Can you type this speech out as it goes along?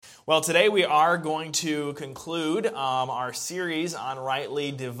Well, today we are going to conclude our series on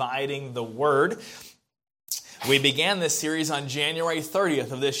rightly dividing the Word. We began this series on January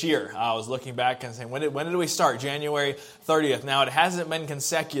 30th of this year. I was looking back and saying, when did we start? January 30th. Now, it hasn't been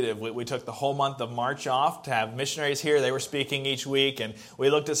consecutive. We took the whole month of March off to have missionaries here. They were speaking each week, and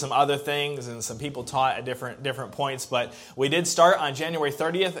we looked at some other things, and some people taught at different points. But we did start on January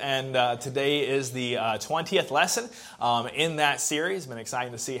 30th, and today is the 20th lesson in that series. It's been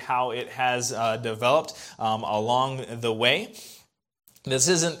exciting to see how it has developed along the way. This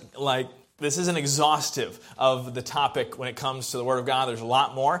isn't exhaustive of the topic when it comes to the Word of God. There's a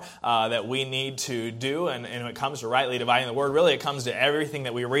lot more that we need to do, and when it comes to rightly dividing the Word, really it comes to everything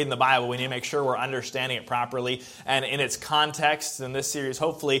that we read in the Bible. We need to make sure we're understanding it properly and in its context. And this series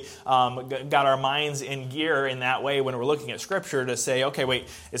hopefully got our minds in gear in that way when we're looking at Scripture to say, okay, wait,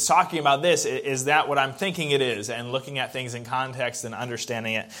 it's talking about this. Is that what I'm thinking it is? And looking at things in context and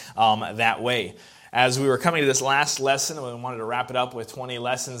understanding it that way. As we were coming to this last lesson, and we wanted to wrap it up with 20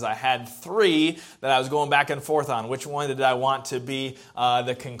 lessons, I had 3 that I was going back and forth on. Which one did I want to be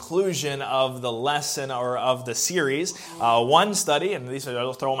the conclusion of the lesson or of the series? One study, and these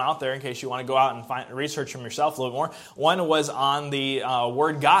I'll throw them out there in case you want to go out and research them yourself a little more. One was on the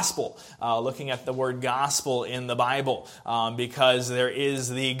word gospel, looking at the word gospel in the Bible, because there is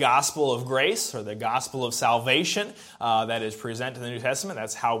the gospel of grace or the gospel of salvation that is presented in the New Testament.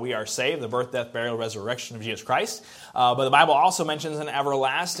 That's how we are saved, the birth, death, burial, resurrection of Jesus Christ. But the Bible also mentions an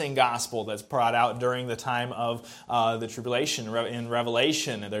everlasting gospel that's brought out during the time of the tribulation in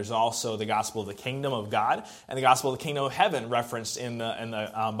Revelation. And there's also the gospel of the kingdom of God and the gospel of the kingdom of heaven referenced in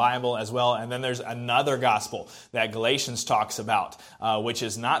the Bible as well. And then there's another gospel that Galatians talks about, which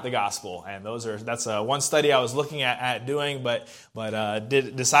is not the gospel. And that's one study I was looking at doing, but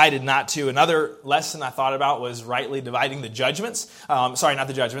decided not to. Another lesson I thought about was rightly dividing the judgments. Sorry, not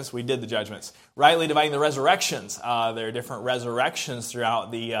the judgments. We did the judgments. Rightly dividing the resurrections. There are different resurrections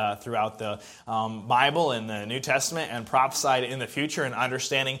throughout the Bible and the New Testament and prophesied in the future, and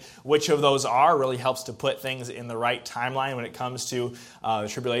understanding which of those are really helps to put things in the right timeline when it comes to the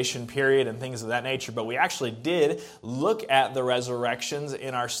tribulation period and things of that nature. But we actually did look at the resurrections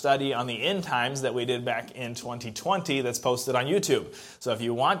in our study on the end times that we did back in 2020 that's posted on YouTube. So if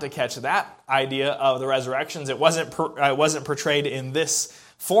you want to catch that idea of the resurrections, it wasn't portrayed in this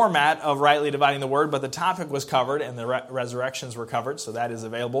format of rightly dividing the Word, but the topic was covered and the resurrections were covered, so that is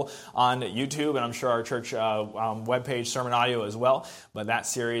available on YouTube, and I'm sure our church webpage, sermon audio as well, but that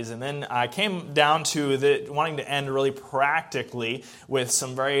series. And then I came down to wanting to end really practically with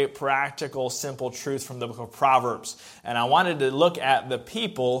some very practical, simple truth from the book of Proverbs. And I wanted to look at the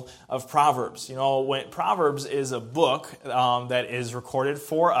people of Proverbs. You know, when Proverbs is a book that is recorded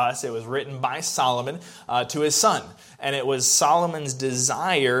for us. It was written by Solomon to his son. And it was Solomon's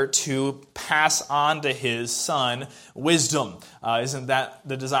desire to pass on to his son wisdom. Isn't that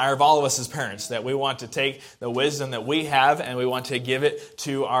the desire of all of us as parents? That we want to take the wisdom that we have and we want to give it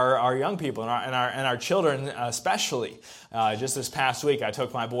to our young people and our children especially. Just this past week, I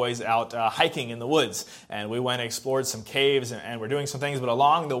took my boys out hiking in the woods, and we went and explored some caves, and we're doing some things. But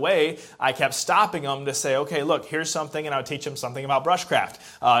along the way, I kept stopping them to say, okay, look, here's something, and I would teach them something about brushcraft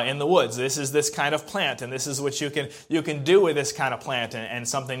in the woods. This is this kind of plant, and this is what you can do with this kind of plant, and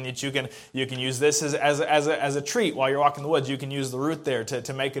something that you can use this as a treat while you're walking in the woods. You can use the root there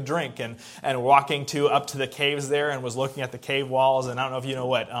to make a drink, and walking up to the caves there, and was looking at the cave walls. And I don't know if you know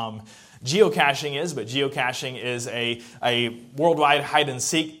what geocaching is, but geocaching is a worldwide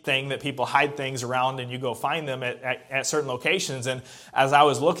hide-and-seek thing that people hide things around, and you go find them at certain locations. And as I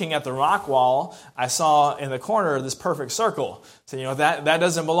was looking at the rock wall, I saw in the corner this perfect circle. So, you know, that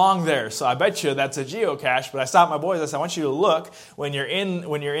doesn't belong there. So I bet you that's a geocache. But I stopped my boys. I said, I want you to look when you're in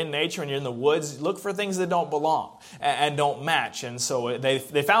nature, when you're in the woods, look for things that don't belong and don't match. And so they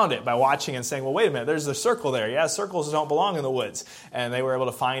found it by watching and saying, well, wait a minute, there's a circle there. Yeah, circles don't belong in the woods. And they were able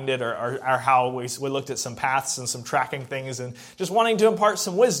to find it, or how we looked at some paths and some tracking things, and just wanting to impart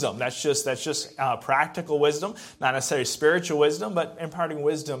some wisdom. That's just practical wisdom, not necessarily spiritual wisdom, but imparting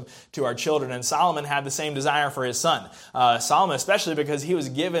wisdom to our children. And Solomon had the same desire for his son. Solomon, especially because he was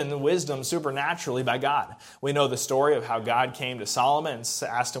given wisdom supernaturally by God. We know the story of how God came to Solomon and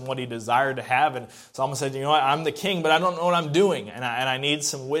asked him what he desired to have, and Solomon said, you know what, I'm the king, but I don't know what I'm doing, and I need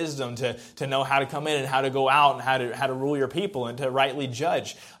some wisdom to know how to come in and how to go out and how to rule your people and to rightly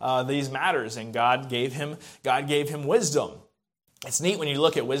judge these matters. And God gave him wisdom. It's neat when you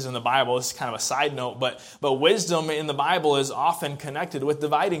look at wisdom in the Bible. This is kind of a side note, but wisdom in the Bible is often connected with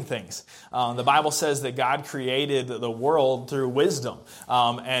dividing things. The Bible says that God created the world through wisdom.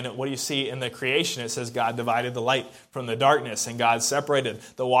 And what do you see in the creation? It says God divided the light from the darkness, and God separated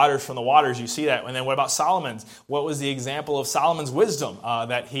the waters from the waters. You see that. And then what about Solomon's? What was the example of Solomon's wisdom?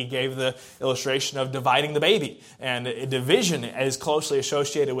 That he gave the illustration of dividing the baby. And division is closely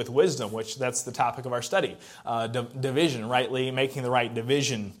associated with wisdom, which that's the topic of our study. Division, rightly making the right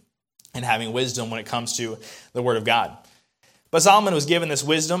division and having wisdom when it comes to the Word of God. But Solomon was given this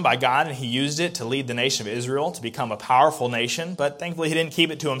wisdom by God, and he used it to lead the nation of Israel to become a powerful nation, but thankfully he didn't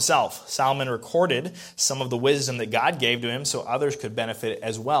keep it to himself. Solomon recorded some of the wisdom that God gave to him so others could benefit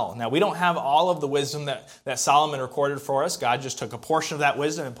as well. Now, we don't have all of the wisdom that Solomon recorded for us. God just took a portion of that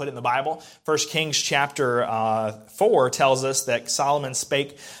wisdom and put it in the Bible. 1 Kings chapter 4 tells us that Solomon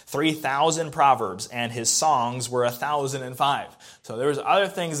spake 3,000 proverbs, and his songs were 1,005. So there was other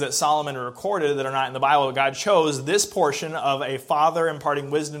things that Solomon recorded that are not in the Bible, but God chose this portion of a father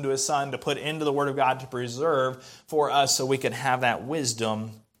imparting wisdom to his son to put into the Word of God to preserve for us so we could have that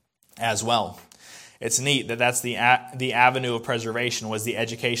wisdom as well. It's neat that that's the avenue of preservation was the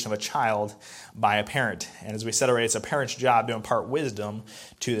education of a child by a parent. And as we said already, it's a parent's job to impart wisdom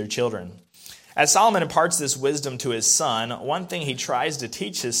to their children. As Solomon imparts this wisdom to his son, one thing he tries to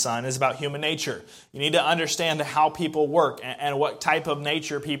teach his son is about human nature. You need to understand how people work and what type of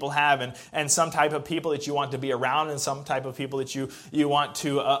nature people have and some type of people that you want to be around and some type of people that you want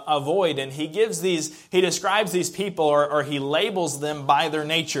to avoid. And he describes these people or he labels them by their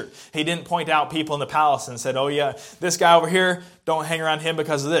nature. He didn't point out people in the palace and said, oh yeah, this guy over here, don't hang around him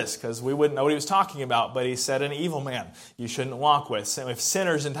because of this, because we wouldn't know what he was talking about. But he said an evil man you shouldn't walk with. If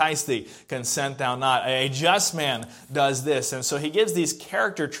sinners entice thee, consent thou not. A just man does this. And so he gives these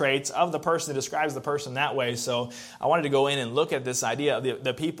character traits of the person that describes the person that way. So I wanted to go in and look at this idea of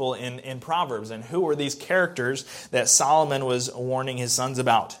the people in Proverbs and who were these characters that Solomon was warning his sons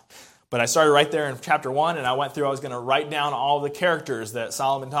about. But I started right there in chapter 1, and I was going to write down all the characters that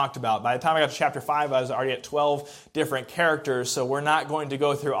Solomon talked about. By the time I got to chapter 5, I was already at 12 different characters, so we're not going to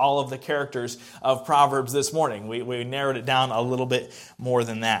go through all of the characters of Proverbs this morning. We narrowed it down a little bit more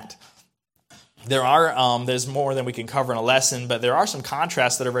than that. There's more than we can cover in a lesson, but there are some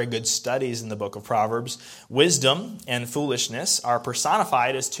contrasts that are very good studies in the book of Proverbs. Wisdom and foolishness are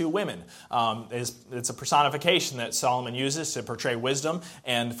personified as two women. It's a personification that Solomon uses to portray wisdom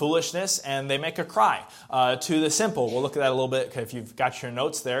and foolishness, and they make a cry to the simple. We'll look at that a little bit if you've got your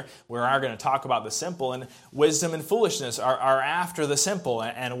notes there. We are going to talk about the simple, and wisdom and foolishness are after the simple.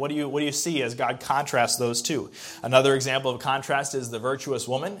 And what do you see as God contrasts those two? Another example of contrast is the virtuous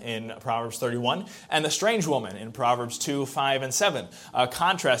woman in Proverbs 31. And the strange woman in Proverbs 2, 5, and 7. A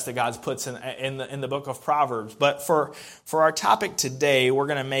contrast that God puts in the book of Proverbs. But for our topic today, we're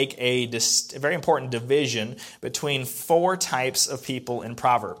going to make a very important division between 4 types of people in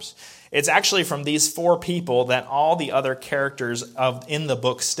Proverbs. It's actually from these 4 people that all the other characters in the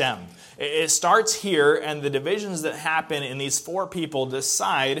book stem. It starts here, and the divisions that happen in these 4 people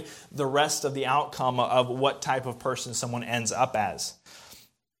decide the rest of the outcome of what type of person someone ends up as.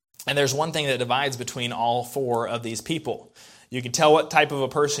 And there's one thing that divides between all 4 of these people. You can tell what type of a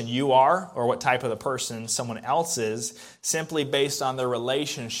person you are or what type of a person someone else is simply based on their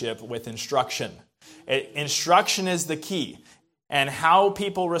relationship with instruction. Instruction is the key. And how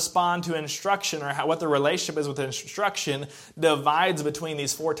people respond to instruction or what their relationship is with instruction divides between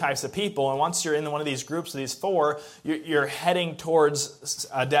these 4 types of people. And once you're in one of these groups of these 4, you're heading towards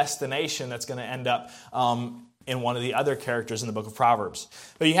a destination that's going to end up in one of the other characters in the book of Proverbs.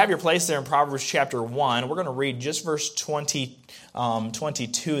 But you have your place there in Proverbs chapter 1. We're going to read just verse 22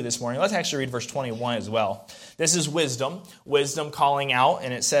 this morning. Let's actually read verse 21 as well. This is wisdom calling out,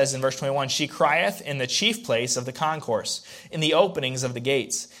 and it says in verse 21, She crieth in the chief place of the concourse, in the openings of the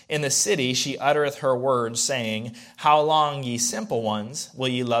gates. In the city she uttereth her words, saying, How long, ye simple ones, will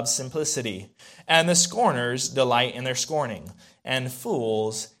ye love simplicity? And the scorners delight in their scorning, and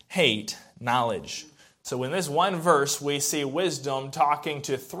fools hate knowledge. So in this one verse, we see wisdom talking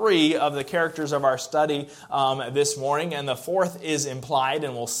to 3 of the characters of our study this morning, and the 4th is implied,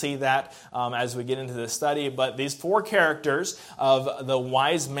 and we'll see that as we get into the study. But these 4 characters of the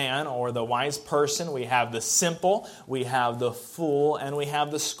wise man or the wise person, we have the simple, we have the fool, and we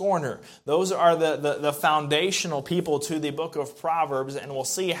have the scorner. Those are the foundational people to the book of Proverbs, and we'll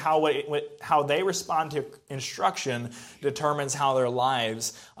see how they respond to instruction determines how their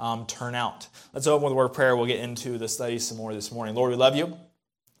lives turn out. Let's open with a word of prayer. We'll get into the study some more this morning. Lord, we love you.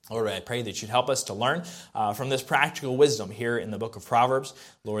 Lord, I pray that you'd help us to learn from this practical wisdom here in the book of Proverbs.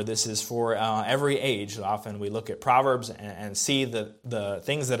 Lord, this is for every age. Often we look at Proverbs and see the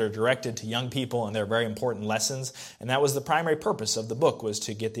things that are directed to young people, and they're very important lessons. And that was the primary purpose of the book, was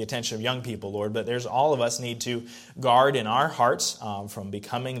to get the attention of young people, Lord. But all of us need to guard in our hearts from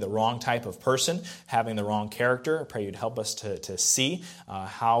becoming the wrong type of person, having the wrong character. I pray you'd help us to see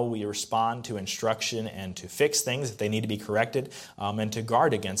how we respond to instruction and to fix things if they need to be corrected, and to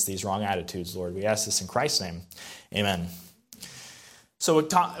guard against these wrong attitudes, Lord. We ask this in Christ's name. Amen. So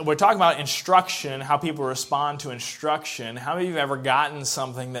we're talking about instruction, how people respond to instruction. How many of you have ever gotten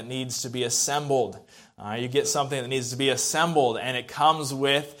something that needs to be assembled? You get something that needs to be assembled, and it comes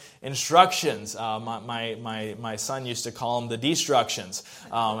with instructions. My son used to call them the destructions,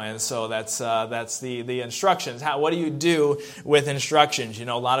 and so that's the instructions. What do you do with instructions? You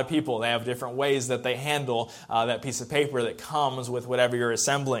know, a lot of people, they have different ways that they handle that piece of paper that comes with whatever you're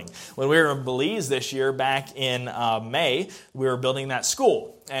assembling. When we were in Belize this year, back in May, we were building that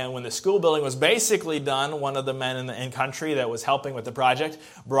school. And when the school building was basically done, one of the men in country that was helping with the project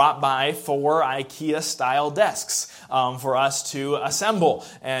brought by 4 IKEA-style desks for us to assemble.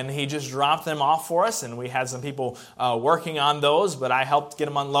 And he just dropped them off for us, and we had some people working on those, but I helped get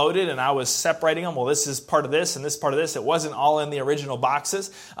them unloaded, and I was separating them. Well, this is part of this, and this part of this. It wasn't all in the original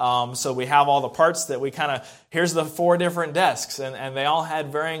boxes, so we have all the parts that we kind of, here's the 4 different desks, and they all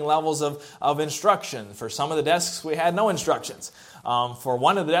had varying levels of instruction. For some of the desks, we had no instructions. For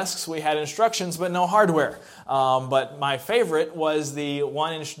one of the desks, we had instructions, but no hardware. But my favorite was the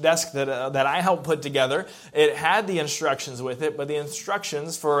one desk that I helped put together. It had the instructions with it, but the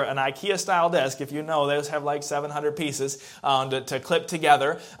instructions for an IKEA-style desk, if you know, those have like 700 pieces to clip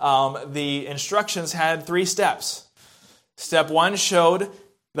together. The instructions had 3 steps. Step 1 showed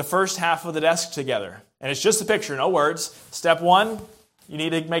the first half of the desk together. And it's just a picture, no words. Step 1, you need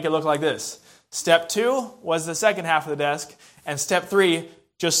to make it look like this. Step 2 was the second half of the desk. And step 3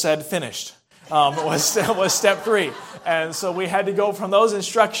 just said finished. Was step 3. And so we had to go from those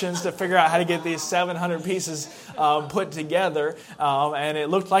instructions to figure out how to get these 700 pieces put together. And it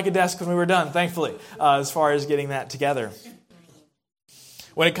looked like a desk when we were done, thankfully, as far as getting that together.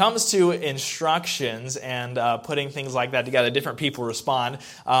 When it comes to instructions and putting things like that together, different people respond.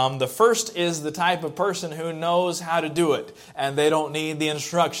 The first is the type of person who knows how to do it, and they don't need the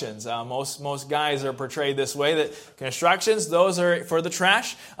instructions. Most guys are portrayed this way, that instructions, those are for the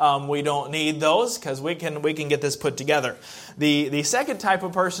trash. We don't need those because we can get this put together. The second type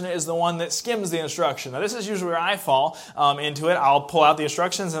of person is the one that skims the instruction. Now, this is usually where I fall into it. I'll pull out the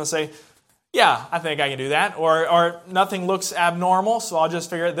instructions and I'll say, yeah, I think I can do that. Or nothing looks abnormal, so I'll just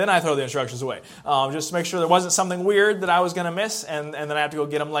figure it. Then I throw the instructions away. Just to make sure there wasn't something weird that I was going to miss, and then I have to go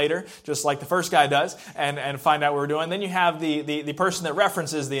get them later, just like the first guy does, and find out what we're doing. Then you have the person that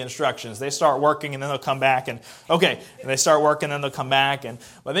references the instructions. They start working, and then they'll come back, and they start working, and then they'll come back.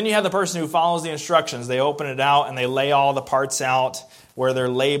 But then you have the person who follows the instructions. They open it out, and they lay all the parts out where they're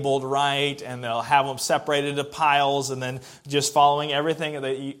labeled right, and they'll have them separated into piles, and then just following everything.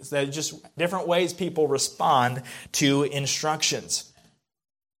 That just different ways people respond to instructions.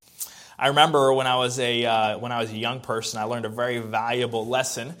 I remember when I was a young person, I learned a very valuable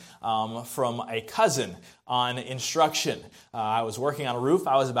lesson from a cousin on instruction. I was working on a roof.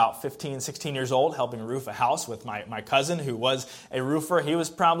 I was about 15, 16 years old, helping roof a house with my cousin who was a roofer. He was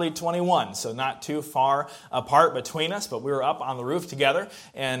probably 21, so not too far apart between us, but we were up on the roof together.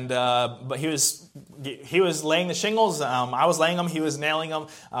 And but he was laying the shingles. I was laying them. He was nailing them,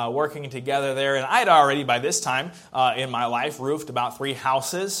 working together there. And I had already, by this time in my life, roofed about 3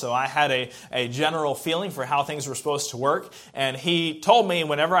 houses, so I had a general feeling for how things were supposed to work. And he told me,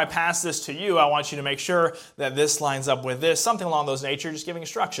 whenever I pass this to you, I want you to make sure that this lines up with this, something along those nature, just giving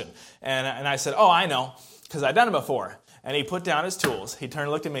instruction. And I said, oh, I know, because I've done it before. And he put down his tools. He turned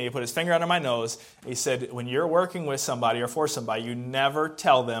and looked at me. He put his finger under my nose. He said, when you're working with somebody or for somebody, you never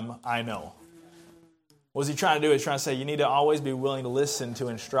tell them, I know. What was he trying to do? He's trying to say, you need to always be willing to listen to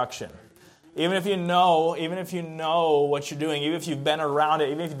instruction. Even if you know what you're doing, even if you've been around it,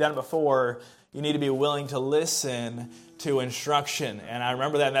 even if you've done it before, you need to be willing to listen to instruction. And I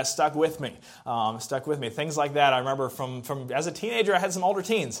remember that, and that stuck with me. Things like that. I remember from as a teenager, I had some older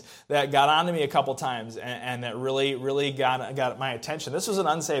teens that got onto me a couple times, and that really got my attention. This was an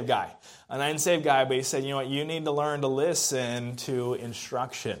unsaved guy, but he said, you know what, you need to learn to listen to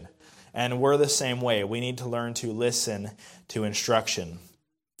instruction. And we're the same way. We need to learn to listen to instruction.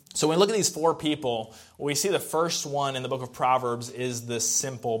 So when we look at these 4 people, we see the first one in the book of Proverbs is the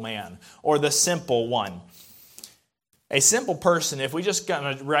simple man, or the simple one. A simple person, if we just kind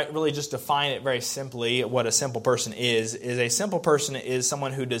of really just define it very simply, what a simple person is a simple person is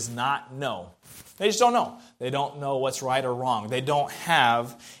someone who does not know. They just don't know. They don't know what's right or wrong. They don't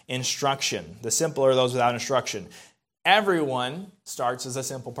have instruction. The simple are those without instruction. Everyone starts as a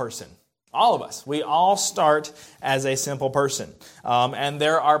simple person. All of us. We all start as a simple person. And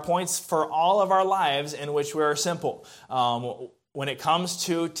there are points for all of our lives in which we are simple. When it comes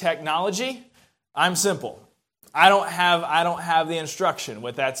to technology, I'm simple. I don't have the instruction,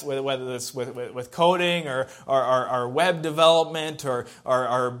 whether it's with coding or web development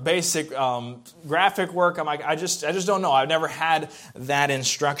or basic graphic work. I just don't know. I've never had that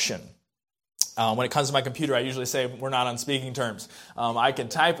instruction. When it comes to my computer, I usually say we're not on speaking terms. I can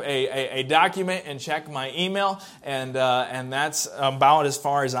type a document and check my email, and that's about as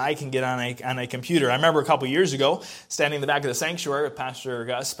far as I can get on a computer. I remember a couple years ago, standing in the back of the sanctuary with Pastor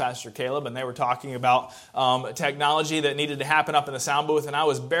Gus, Pastor Caleb, and they were talking about technology that needed to happen up in the sound booth, and I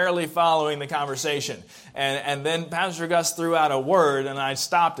was barely following the conversation. And then Pastor Gus threw out a word, and I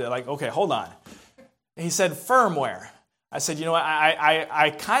stopped it, like, okay, hold on. He said firmware. I said, you know what,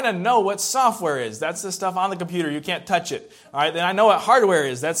 I kind of know what software is. That's the stuff on the computer. You can't touch it. All right, then I know what hardware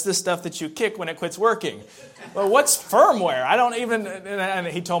is. That's the stuff that you kick when it quits working. Well, what's firmware? I don't even, and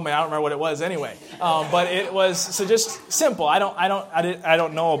he told me, I don't remember what it was anyway. But it was, so just simple. I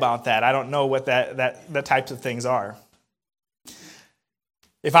don't know about that. I don't know what the types of things are.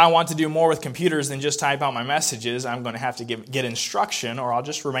 If I want to do more with computers than just type out my messages, I'm going to have to get instruction, or I'll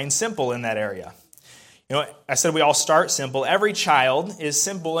just remain simple in that area. You know, I said we all start simple. Every child is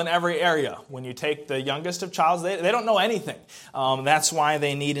simple in every area. When you take the youngest of childs, they don't know anything. That's why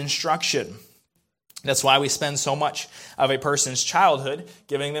they need instruction. That's why we spend so much of a person's childhood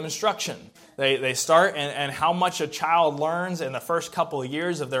giving them instruction. They start, and how much a child learns in the first couple of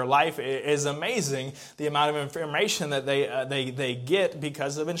years of their life is amazing, the amount of information that they get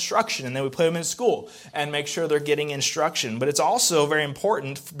because of instruction. And then we put them in school and make sure they're getting instruction. But it's also very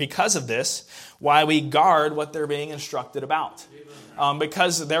important, because of this, why we guard what they're being instructed about.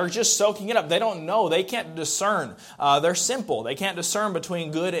 Because they're just soaking it up. They don't know. They can't discern. They're simple. They can't discern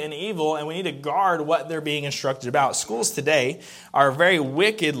between good and evil, and we need to guard what they're being instructed about. Schools today are very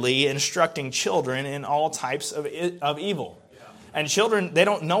wickedly instructing children in all types of evil. And children, they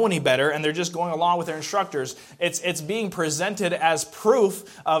don't know any better, and they're just going along with their instructors. It's being presented as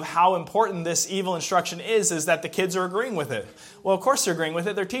proof of how important this evil instruction is that the kids are agreeing with it. Well, of course they're agreeing with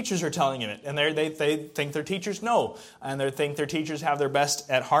it. Their teachers are telling them it, and they think their teachers know, and they think their teachers have their best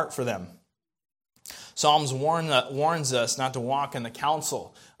at heart for them. Psalms warns us not to walk in the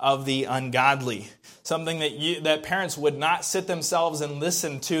counsel of the ungodly. Something that parents would not sit themselves and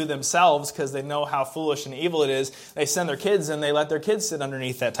listen to themselves because they know how foolish and evil it is. They send their kids, and they let their kids sit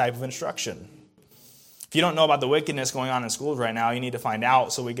underneath that type of instruction. If you don't know about the wickedness going on in schools right now, you need to find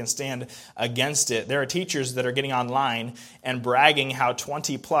out so we can stand against it. There are teachers that are getting online and bragging how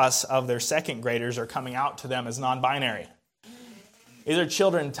 20 plus of their second graders are coming out to them as non-binary. These are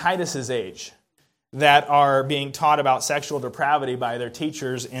children Titus's age that are being taught about sexual depravity by their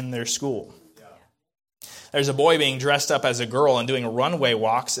teachers in their school. There's a boy being dressed up as a girl and doing runway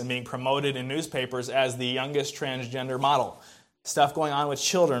walks and being promoted in newspapers as the youngest transgender model. Stuff going on with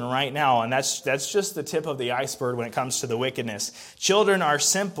children right now, and that's just the tip of the iceberg when it comes to the wickedness. Children are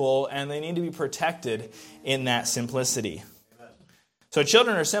simple, and they need to be protected in that simplicity. So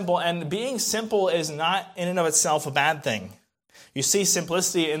children are simple, and being simple is not in and of itself a bad thing. You see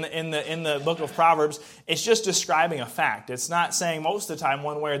simplicity in the book of Proverbs. It's just describing a fact. It's not saying most of the time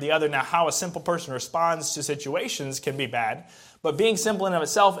one way or the other. Now, how a simple person responds to situations can be bad, but being simple in and of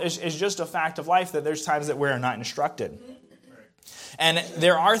itself is just a fact of life, that there's times that we're not instructed. And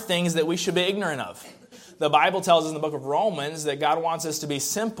there are things that we should be ignorant of. The Bible tells us in the book of Romans that God wants us to be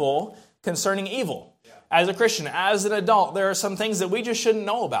simple concerning evil. As a Christian, as an adult, there are some things that we just shouldn't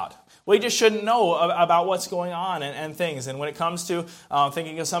know about. We just shouldn't know about what's going on and things. And when it comes to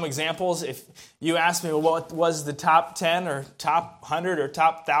thinking of some examples, if you ask me, well, what was the top 10 or top 100 or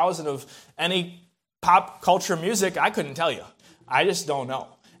top 1,000 of any pop culture music, I couldn't tell you. I just don't know.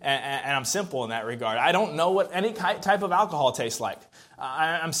 And I'm simple in that regard. I don't know what any type of alcohol tastes like.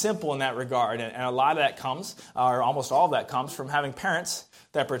 I'm simple in that regard. And a lot of that comes, or almost all of that comes, from having parents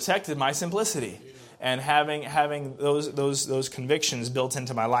that protected my simplicity. And having those convictions built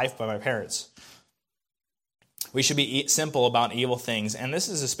into my life by my parents. We should be simple about evil things, and this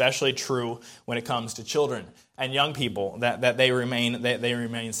is especially true when it comes to children and young people. That they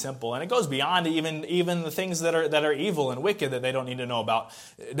remain simple, and it goes beyond even the things that are evil and wicked that they don't need to know about.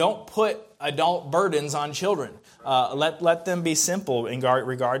 Don't put adult burdens on children. Let them be simple in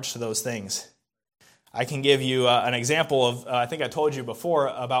regards to those things. I can give you an example of, I think I told you before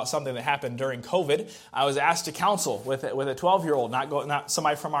about something that happened during COVID. I was asked to counsel with a 12-year-old, not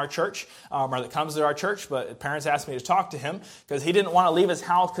somebody from our church or that comes to our church, but parents asked me to talk to him because he didn't want to leave his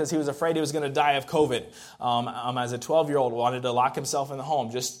house because he was afraid he was going to die of COVID. As a 12-year-old, wanted to lock himself in the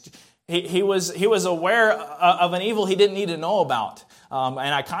home. He was aware of an evil he didn't need to know about. And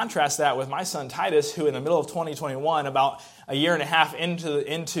I contrast that with my son Titus, who in the middle of 2021, about a year and a half into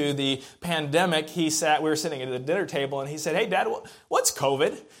the pandemic, we were sitting at the dinner table, and he said, "Hey, Dad, what's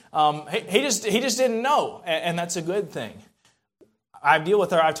COVID?" He just didn't know, and that's a good thing. I've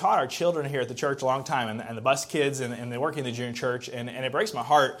taught our children here at the church a long time, and the bus kids, and they work in the junior church, and it breaks my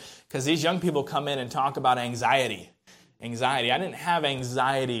heart because these young people come in and talk about anxiety. I didn't have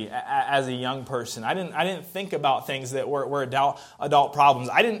anxiety as a young person. I didn't think about things that were adult problems.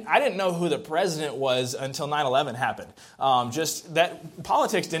 I didn't know who the president was until 9/11 happened. Just that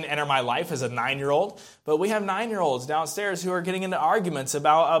politics didn't enter my life as a 9-year-old, but we have 9-year-olds downstairs who are getting into arguments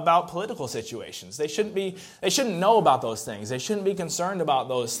about political situations. They shouldn't know about those things. They shouldn't be concerned about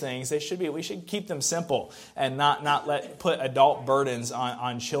those things. We should keep them simple and not put adult burdens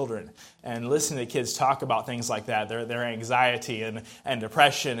on children. And listen to kids talk about things like that, their anxiety and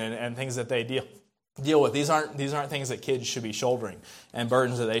depression and things that they deal with. These aren't things that kids should be shouldering and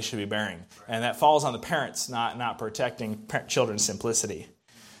burdens that they should be bearing. And that falls on the parents, not protecting children's simplicity.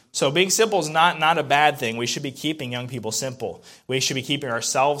 So being simple is not a bad thing. We should be keeping young people simple. We should be keeping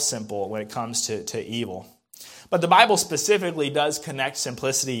ourselves simple when it comes to evil. But the Bible specifically does connect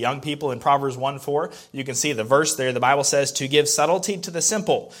simplicity. Young people in Proverbs 1:4, you can see the verse there. The Bible says, to give subtlety to the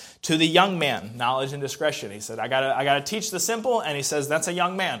simple, to the young man, knowledge and discretion. He said, I gotta teach the simple, and he says that's a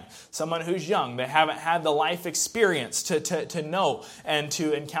young man, someone who's young. They haven't had the life experience to know and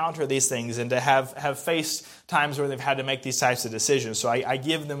to encounter these things and to have faced times where they've had to make these types of decisions. So I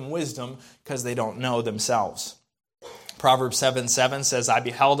give them wisdom because they don't know themselves. Proverbs 7:7 says, I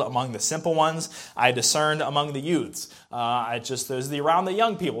beheld among the simple ones, I discerned among the youths. There's around the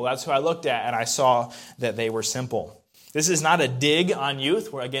young people. That's who I looked at, and I saw that they were simple. This is not a dig on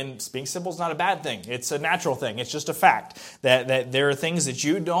youth, where, again, being simple is not a bad thing. It's a natural thing. It's just a fact that there are things that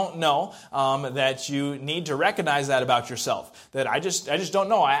you don't know, that you need to recognize that about yourself. That I just don't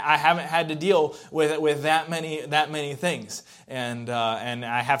know. I haven't had to deal with that many things, and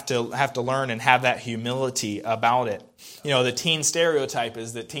I have to learn and have that humility about it. You know, the teen stereotype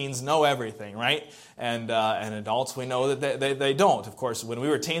is that teens know everything, right? And adults, we know that they don't. Of course, when we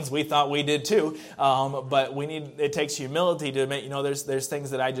were teens, we thought we did too. But it takes humility to admit, there's things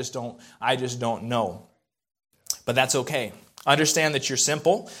that I just don't know. But that's okay. Understand that you're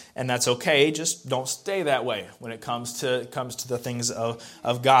simple, and that's okay. Just don't stay that way when it comes to the things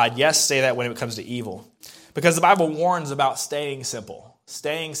of God. Yes, stay that way when it comes to evil, because the Bible warns about staying simple.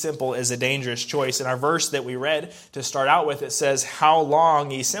 Staying simple is a dangerous choice. In our verse that we read to start out with, it says, "How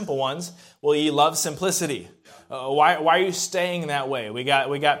long, ye simple ones, will ye love simplicity?" Why are you staying that way? We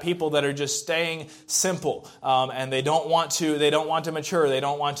got people that are just staying simple, and they don't want to mature. They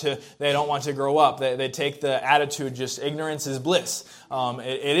don't want to grow up. They take the attitude, just ignorance is bliss.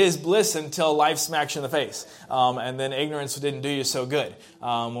 It is bliss until life smacks you in the face, and then ignorance didn't do you so good.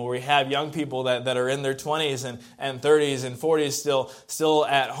 Where we have young people that are in their 20s and 30s and 40s still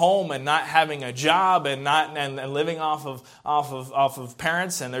at home and not having a job and living off of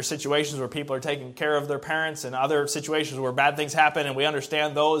parents, and there's situations where people are taking care of their parents and other situations where bad things happen, and we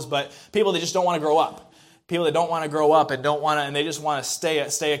understand those. But people that just don't want to grow up. People that don't want to grow up and they just want to stay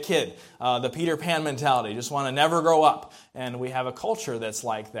a kid. The Peter Pan mentality, just want to never grow up. And we have a culture that's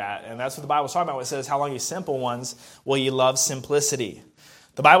like that. And that's what the Bible's talking about when it says, "How long, ye simple ones, will ye love simplicity?"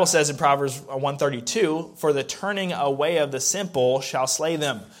 The Bible says in Proverbs 1:32, "For the turning away of the simple shall slay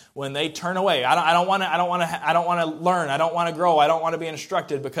them." When they turn away, I don't want to learn. I don't want to grow. I don't want to be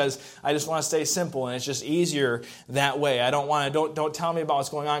instructed because I just want to stay simple, and it's just easier that way. I don't tell me about what's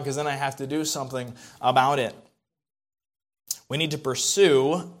going on because then I have to do something about it. We need to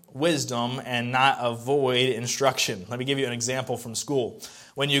pursue wisdom and not avoid instruction. Let me give you an example from school.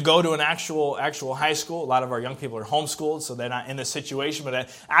 When you go to an actual high school, a lot of our young people are homeschooled, so they're not in this situation. But at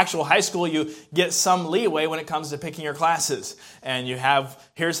actual high school, you get some leeway when it comes to picking your classes. And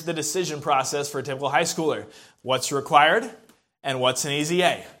here's the decision process for a typical high schooler. What's required and what's an easy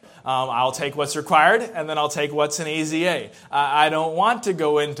A? I'll take what's required, and then I'll take what's an easy A. I don't want to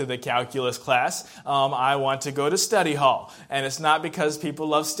go into the calculus class. I want to go to study hall. And it's not because people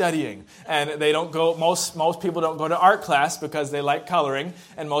love studying. And they don't go, most people don't go to art class because they like coloring,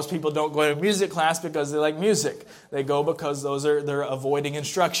 and most people don't go to music class because they like music. They go because they're avoiding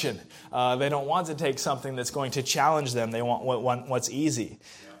instruction. They don't want to take something that's going to challenge them. They want what's easy.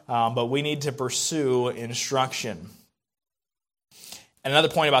 but we need to pursue instruction. And another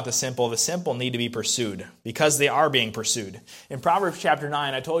point about the simple need to be pursued because they are being pursued. In Proverbs chapter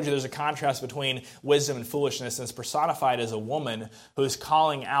 9, I told you there's a contrast between wisdom and foolishness, and it's personified as a woman who's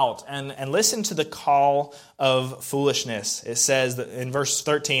calling out. And listen to the call of foolishness. It says that in verse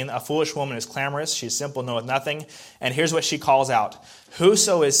 13, a foolish woman is clamorous, she is simple, knoweth nothing. And here's what she calls out: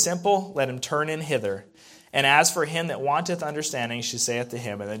 Whoso is simple, let him turn in hither. And as for him that wanteth understanding, she saith to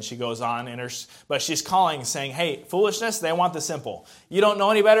him. And then she goes on, but she's calling, saying, hey, foolishness, they want the simple. You don't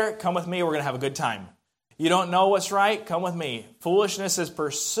know any better? Come with me, we're going to have a good time. You don't know what's right? Come with me. Foolishness is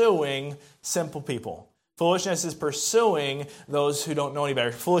pursuing simple people. Foolishness is pursuing those who don't know any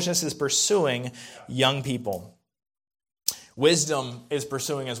better. Foolishness is pursuing young people. Wisdom is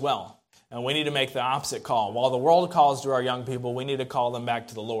pursuing as well. And we need to make the opposite call. While the world calls to our young people, we need to call them back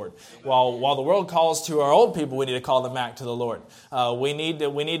to the Lord. While the world calls to our old people, we need to call them back to the Lord. We need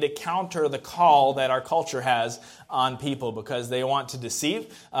to counter the call that our culture has on people because they want to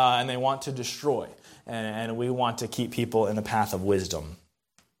deceive and they want to destroy. And we want to keep people in the path of wisdom.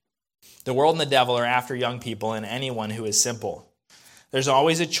 The world and the devil are after young people and anyone who is simple. There's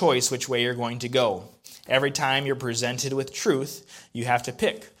always a choice which way you're going to go. Every time you're presented with truth, you have to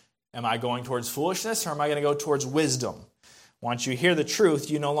pick. Am I going towards foolishness or am I going to go towards wisdom? Once you hear the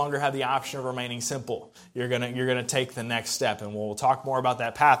truth, you no longer have the option of remaining simple. You're going to take the next step, and we'll talk more about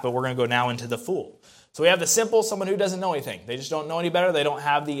that path, but we're going to go now into the fool. So we have the simple, someone who doesn't know anything. They just don't know any better. They don't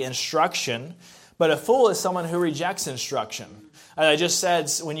have the instruction. But a fool is someone who rejects instruction. As I just said,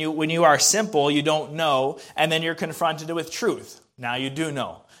 when you are simple, you don't know, and then you're confronted with truth. Now you do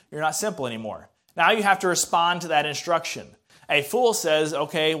know. You're not simple anymore. Now you have to respond to that instruction. A fool says,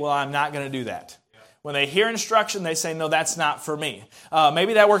 okay, well, I'm not going to do that. When they hear instruction, they say, no, that's not for me.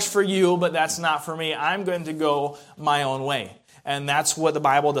 Maybe that works for you, but that's not for me. I'm going to go my own way. And that's what the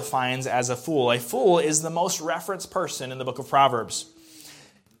Bible defines as a fool. A fool is the most referenced person in the book of Proverbs.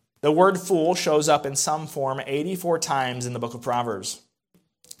 The word fool shows up in some form 84 times in the book of Proverbs.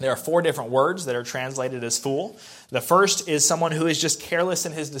 There are 4 different words that are translated as fool. The first is someone who is just careless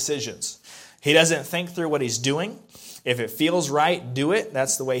in his decisions. He doesn't think through what he's doing. If it feels right, do it.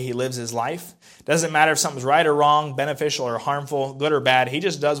 That's the way he lives his life. Doesn't matter if something's right or wrong, beneficial or harmful, good or bad. He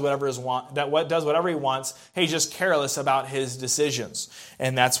just does whatever he wants. He's just careless about his decisions.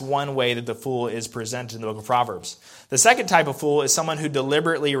 And that's one way that the fool is presented in the book of Proverbs. The second type of fool is someone who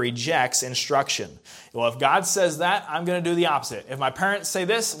deliberately rejects instruction. Well, if God says that, I'm going to do the opposite. If my parents say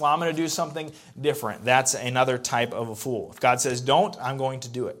this, well, I'm going to do something different. That's another type of a fool. If God says don't, I'm going to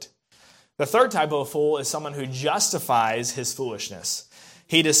do it. The third type of a fool is someone who justifies his foolishness.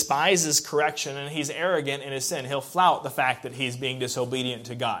 He despises correction and he's arrogant in his sin. He'll flout the fact that he's being disobedient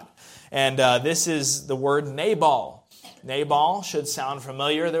to God. And this is the word Nabal. Nabal should sound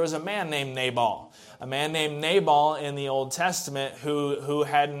familiar. There was a man named Nabal. A man named Nabal in the Old Testament who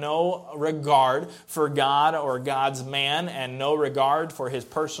had no regard for God or God's man and no regard for his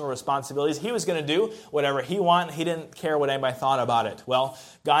personal responsibilities. He was going to do whatever he wanted. He didn't care what anybody thought about it. Well,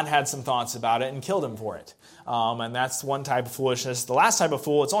 God had some thoughts about it and killed him for it. And that's one type of foolishness. The last type of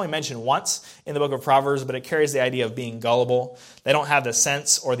fool, it's only mentioned once in the book of Proverbs, but it carries the idea of being gullible. They don't have the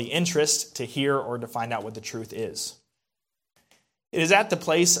sense or the interest to hear or to find out what the truth is. It is at the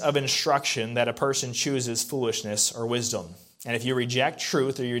place of instruction that a person chooses foolishness or wisdom. And if you reject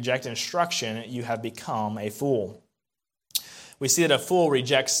truth or you reject instruction, you have become a fool. We see that a fool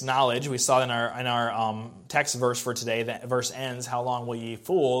rejects knowledge. We saw in our text verse for today, that verse ends, how long will ye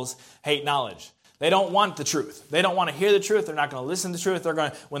fools hate knowledge? They don't want the truth. They don't want to hear the truth. They're not going to listen to the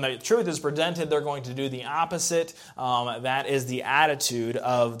truth. When the truth is presented, they're going to do the opposite. That is the attitude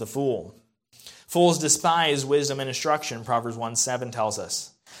of the fool. Fools despise wisdom and instruction, Proverbs 1:7 tells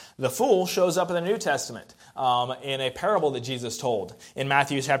us. The fool shows up in the New Testament in a parable that Jesus told in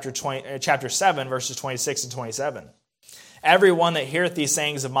Matthew chapter 7, verses 26 and 27. Everyone that heareth these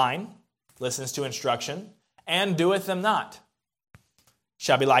sayings of mine, listens to instruction, and doeth them not,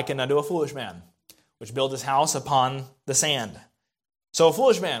 shall be likened unto a foolish man, which built his house upon the sand. So a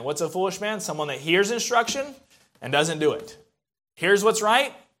foolish man, what's a foolish man? Someone that hears instruction and doesn't do it. Hears what's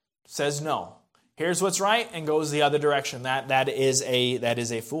right, says no. Here's what's right and goes the other direction. That is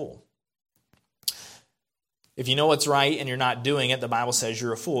a fool. If you know what's right and you're not doing it, the Bible says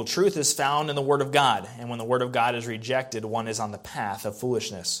you're a fool. Truth is found in the Word of God, and when the Word of God is rejected, one is on the path of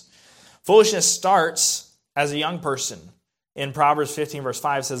foolishness. Foolishness starts as a young person. In Proverbs 15 verse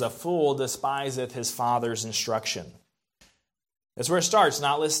 5 says, a fool despiseth his father's instruction. That's where it starts,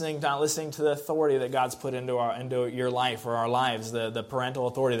 not listening to the authority that God's put into your life or our lives, the parental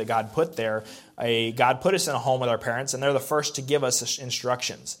authority that God put there. God put us in a home with our parents, and they're the first to give us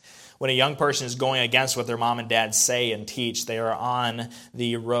instructions. When a young person is going against what their mom and dad say and teach, they are on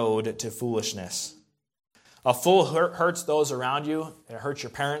the road to foolishness. A fool hurts those around you. It hurts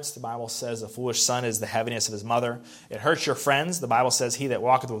your parents. The Bible says a foolish son is the heaviness of his mother. It hurts your friends. The Bible says he that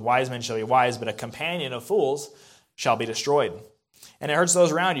walketh with wise men shall be wise, but a companion of fools shall be destroyed. And it hurts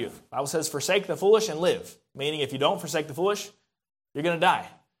those around you. The Bible says forsake the foolish and live. Meaning if you don't forsake the foolish, you're going to die.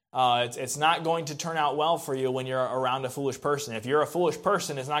 It's not going to turn out well for you when you're around a foolish person. If you're a foolish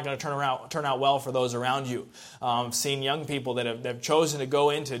person, it's not going to turn out well for those around you. I've seen young people that have chosen to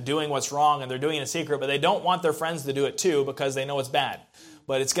go into doing what's wrong, and they're doing it in secret, but they don't want their friends to do it too because they know it's bad.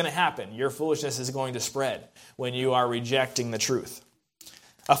 But it's going to happen. Your foolishness is going to spread when you are rejecting the truth.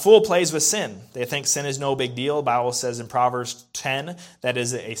 A fool plays with sin. They think sin is no big deal. The Bible says in Proverbs 10 that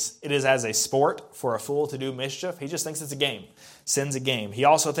it is as a sport for a fool to do mischief. He just thinks it's a game. Sin's a game. He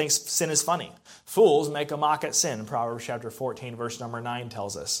also thinks sin is funny. Fools make a mock at sin. Proverbs chapter 14, verse number 9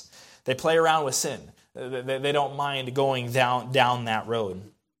 tells us. They play around with sin. They don't mind going down that road.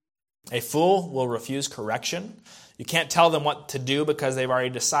 A fool will refuse correction. You can't tell them what to do because they've already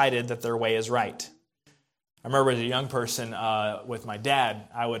decided that their way is right. I remember as a young person with my dad,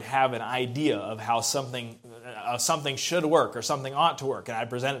 I would have an idea of how something should work or something ought to work, and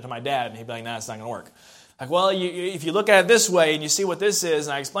I'd present it to my dad, and he'd be like, "Nah, it's not going to work." Like, well, if you look at it this way and you see what this is,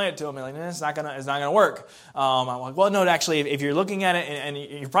 and I explain it to him, he's like, "Nah, it's not going to work." I'm like, "Well, no, actually, if you're looking at it and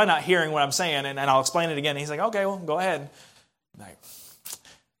you're probably not hearing what I'm saying, and I'll explain it again." And he's like, "Okay, well, go ahead." I'm like,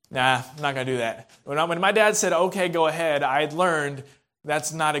 "Nah, I'm not going to do that." When my dad said, "Okay, go ahead," I'd learned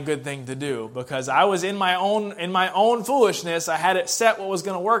that's not a good thing to do because I was in my own foolishness. I had it set what was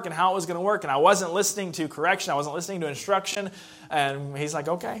going to work and how it was going to work, and I wasn't listening to correction. I wasn't listening to instruction. And he's like,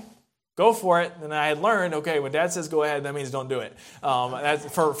 "Okay, go for it." And I had learned, okay, when Dad says go ahead, that means don't do it.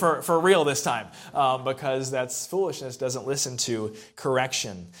 That's for real this time because that's foolishness. Doesn't listen to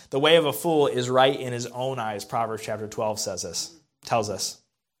correction. The way of a fool is right in his own eyes. Proverbs chapter 12 tells us.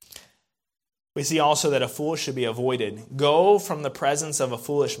 We see also that a fool should be avoided. Go from the presence of a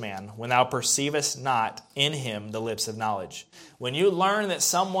foolish man when thou perceivest not in him the lips of knowledge. When you learn that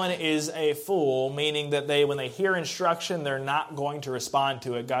someone is a fool, meaning that when they hear instruction, they're not going to respond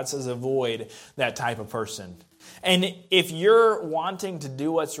to it, God says avoid that type of person. And if you're wanting to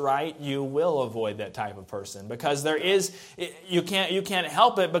do what's right, you will avoid that type of person because you can't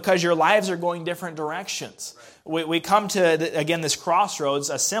help it because your lives are going different directions. We come to, again, this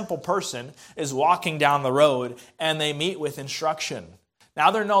crossroads. A simple person is walking down the road and they meet with instruction. Now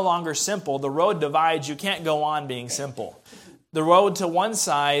they're no longer simple. The road divides. You can't go on being simple. The road to one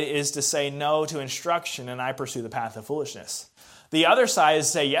side is to say no to instruction and I pursue the path of foolishness. The other side is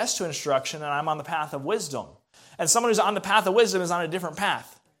to say yes to instruction and I'm on the path of wisdom. And someone who's on the path of wisdom is on a different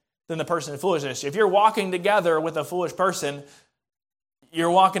path than the person in foolishness. If you're walking together with a foolish person,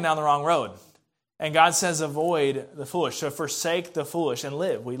 you're walking down the wrong road. And God says avoid the foolish. So forsake the foolish and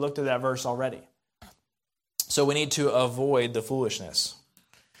live. We looked at that verse already. So we need to avoid the foolishness.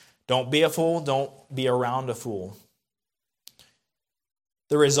 Don't be a fool. Don't be around a fool.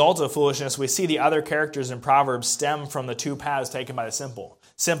 The result of foolishness, we see the other characters in Proverbs stem from the two paths taken by the simple.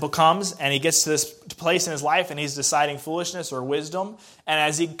 Simple comes and he gets to this place in his life and he's deciding foolishness or wisdom. And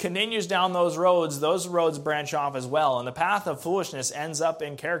as he continues down those roads branch off as well. And the path of foolishness ends up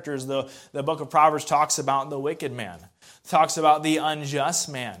in characters the book of Proverbs talks about the wicked man, talks about the unjust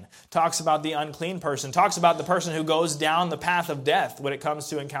man, talks about the unclean person, talks about the person who goes down the path of death when it comes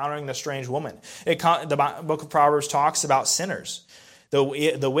to encountering the strange woman. The book of Proverbs talks about sinners, the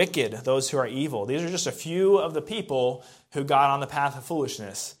wicked, those who are evil. These are just a few of the people who got on the path of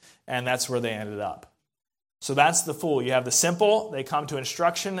foolishness, and that's where they ended up. So that's the fool. You have the simple, they come to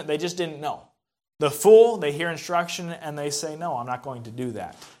instruction, they just didn't know. The fool, they hear instruction, and they say, no, I'm not going to do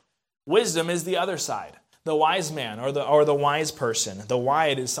that. Wisdom is the other side. The wise man or the wise person. The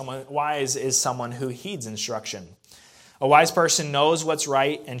wise is someone who heeds instruction. A wise person knows what's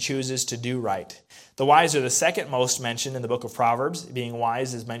right and chooses to do right. The wise are the second most mentioned in the book of Proverbs. Being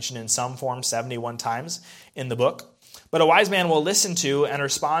wise is mentioned in some form 71 times in the book. But a wise man will listen to and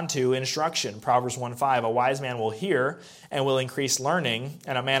respond to instruction. Proverbs 1:5, a wise man will hear and will increase learning,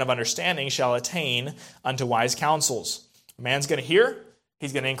 and a man of understanding shall attain unto wise counsels. A man's going to hear,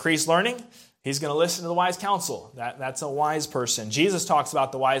 he's going to increase learning, he's going to listen to the wise counsel. That's a wise person. Jesus talks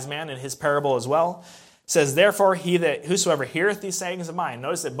about the wise man in his parable as well. It says, therefore, whosoever heareth these sayings of mine.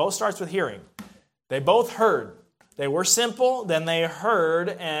 Notice it both starts with hearing. They both heard. They were simple, then they heard,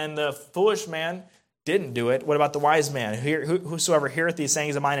 and the foolish man didn't do it. What about the wise man? Whosoever heareth these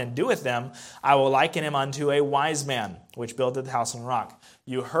sayings of mine and doeth them, I will liken him unto a wise man, which buildeth the house on the rock.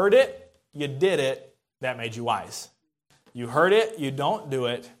 You heard it, you did it, that made you wise. You heard it, you don't do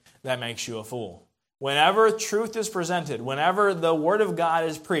it, that makes you a fool. Whenever truth is presented, whenever the Word of God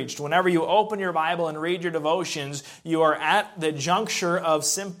is preached, whenever you open your Bible and read your devotions, you are at the juncture of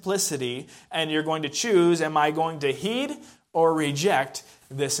simplicity, and you're going to choose, am I going to heed or reject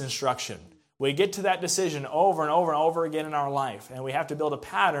this instruction? We get to that decision over and over and over again in our life, and we have to build a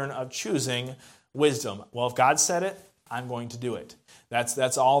pattern of choosing wisdom. Well, if God said it, I'm going to do it.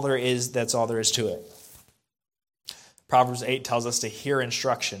 That's all there is. That's all there is to it. Proverbs 8 tells us to hear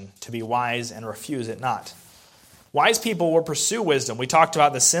instruction, to be wise and refuse it not. Wise people will pursue wisdom. We talked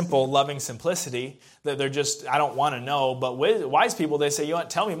about the simple, loving simplicity, that they're just, I don't want to know. But wise people, they say, you know what,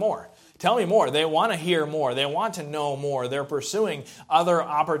 tell me more. Tell me more. They want to hear more. They want to know more. They're pursuing other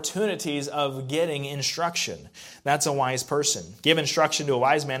opportunities of getting instruction. That's a wise person. Give instruction to a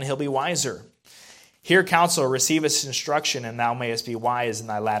wise man, he'll be wiser. Hear counsel, receivest instruction, and thou mayest be wise in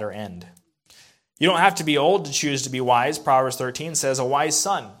thy latter end. You don't have to be old to choose to be wise. Proverbs 13 says, a wise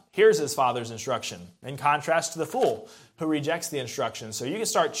son hears his father's instruction, in contrast to the fool who rejects the instruction. So you can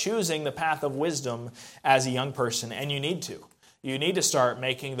start choosing the path of wisdom as a young person, and you need to. You need to start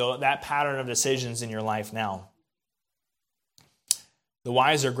making that pattern of decisions in your life now. The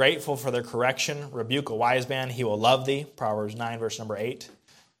wise are grateful for their correction. Rebuke a wise man, he will love thee. Proverbs 9, verse number 8.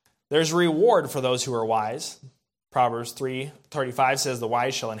 There's a reward for those who are wise. Proverbs 3:35 says, the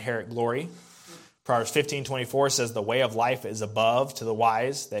wise shall inherit glory. Proverbs 15:24 says, the way of life is above to the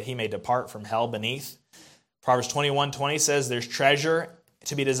wise, that he may depart from hell beneath. Proverbs 21:20 says, there's treasure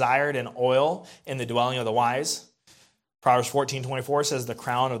to be desired and oil in the dwelling of the wise. Proverbs 14:24 says, the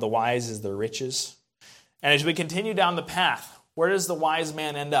crown of the wise is their riches. And as we continue down the path, where does the wise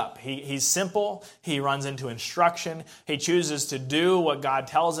man end up? He's simple. He runs into instruction. He chooses to do what God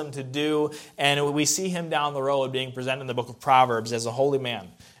tells him to do. And we see him down the road being presented in the book of Proverbs as a holy man,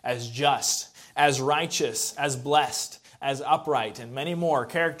 as just, as righteous, as blessed, as upright, and many more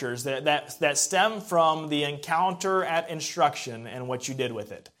characters that stem from the encounter at instruction and what you did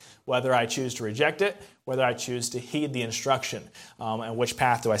with it. Whether I choose to reject it, whether I choose to heed the instruction, and which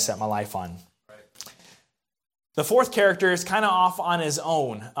path do I set my life on. The fourth character is kind of off on his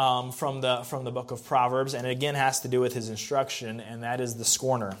own from the book of Proverbs, and it again has to do with his instruction, and that is the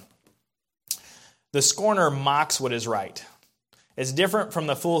scorner. The scorner mocks what is right. It's different from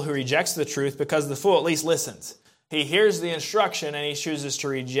the fool who rejects the truth, because the fool at least listens. He hears the instruction and he chooses to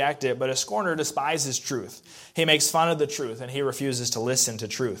reject it, but a scorner despises truth. He makes fun of the truth and he refuses to listen to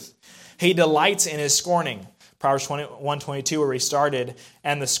truth. He delights in his scorning. Proverbs 1:22, where we started,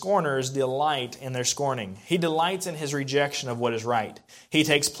 and the scorners delight in their scorning. He delights in his rejection of what is right. He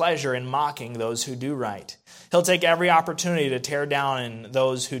takes pleasure in mocking those who do right. He'll take every opportunity to tear down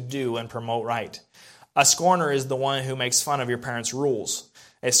those who do and promote right. A scorner is the one who makes fun of your parents' rules.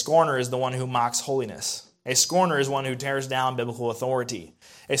 A scorner is the one who mocks holiness. A scorner is one who tears down biblical authority.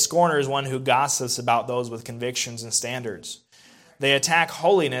 A scorner is one who gossips about those with convictions and standards. They attack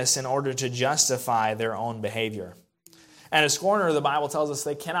holiness in order to justify their own behavior. And a scorner, the Bible tells us,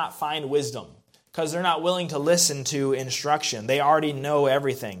 they cannot find wisdom because they're not willing to listen to instruction. They already know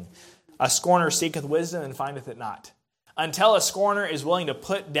everything. A scorner seeketh wisdom and findeth it not. Until a scorner is willing to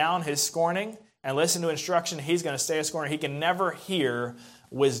put down his scorning and listen to instruction, he's going to stay a scorner. He can never hear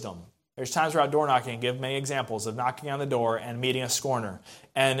wisdom. There's times we're out door knocking, give many examples of knocking on the door and meeting a scorner.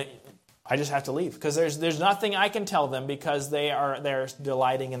 And I just have to leave because there's nothing I can tell them because they're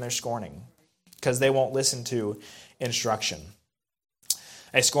delighting in their scorning because they won't listen to instruction.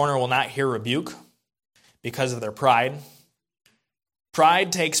 A scorner will not hear rebuke because of their pride.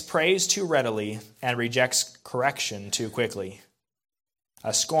 Pride takes praise too readily and rejects correction too quickly.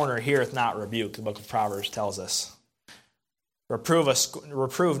 A scorner heareth not rebuke, the book of Proverbs tells us.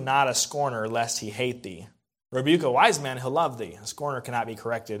 Reprove not a scorner, lest he hate thee. Rebuke a wise man, he'll love thee. A scorner cannot be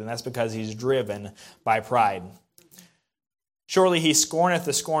corrected, and that's because he's driven by pride. Surely he scorneth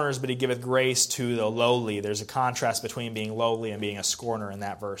the scorners, but he giveth grace to the lowly. There's a contrast between being lowly and being a scorner in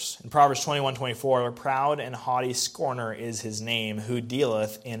that verse. In Proverbs 21:24, a proud and haughty scorner is his name, who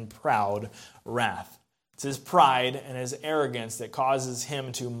dealeth in proud wrath. It's his pride and his arrogance that causes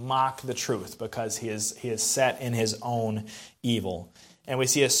him to mock the truth because he is set in his own evil. And we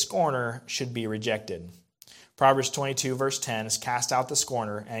see a scorner should be rejected. Proverbs 22, verse 10 is, cast out the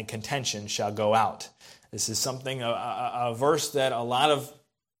scorner, and contention shall go out. This is something, a verse that a lot of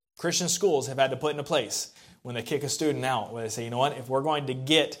Christian schools have had to put into place when they kick a student out, where they say, you know what, if we're going to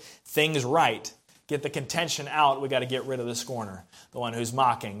get things right, get the contention out, we got to get rid of the scorner, the one who's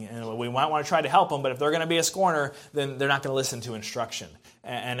mocking. And we might want to try to help them, but if they're going to be a scorner, then they're not going to listen to instruction.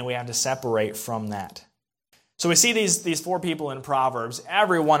 And we have to separate from that. So we see these 4 people in Proverbs.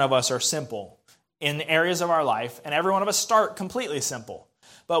 Every one of us are simple in areas of our life, and every one of us start completely simple.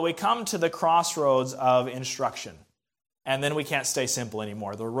 But we come to the crossroads of instruction, and then we can't stay simple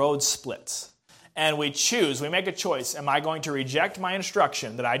anymore. The road splits. And we make a choice. Am I going to reject my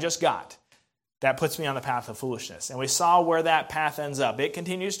instruction that I just got? That puts me on the path of foolishness. And we saw where that path ends up. It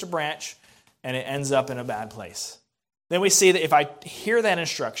continues to branch, and it ends up in a bad place. Then we see that if I hear that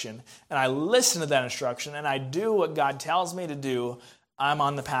instruction, and I listen to that instruction, and I do what God tells me to do, I'm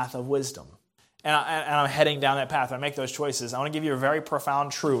on the path of wisdom. And I'm heading down that path. I make those choices. I want to give you a very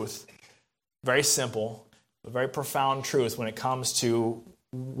profound truth, very simple, but very profound truth when it comes to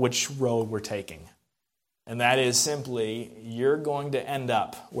which road we're taking. And that is simply, you're going to end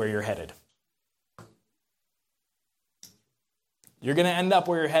up where you're headed. You're going to end up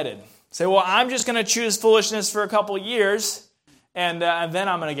where you're headed. Say, well, I'm just going to choose foolishness for a couple years, and then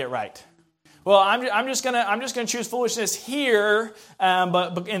I'm going to get right. Well, I'm just going to choose foolishness here,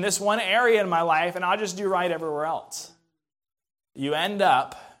 but in this one area in my life, and I'll just do right everywhere else. You end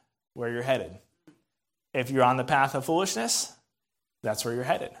up where you're headed. If you're on the path of foolishness, that's where you're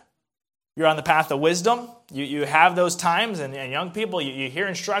headed. You're on the path of wisdom. You have those times, and young people, you hear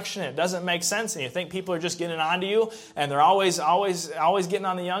instruction, it doesn't make sense, and you think people are just getting on to you, and they're always getting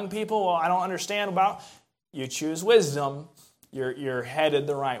on the young people. Well, I don't understand about. You choose wisdom, you're headed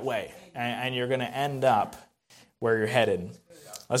the right way, and you're going to end up where you're headed.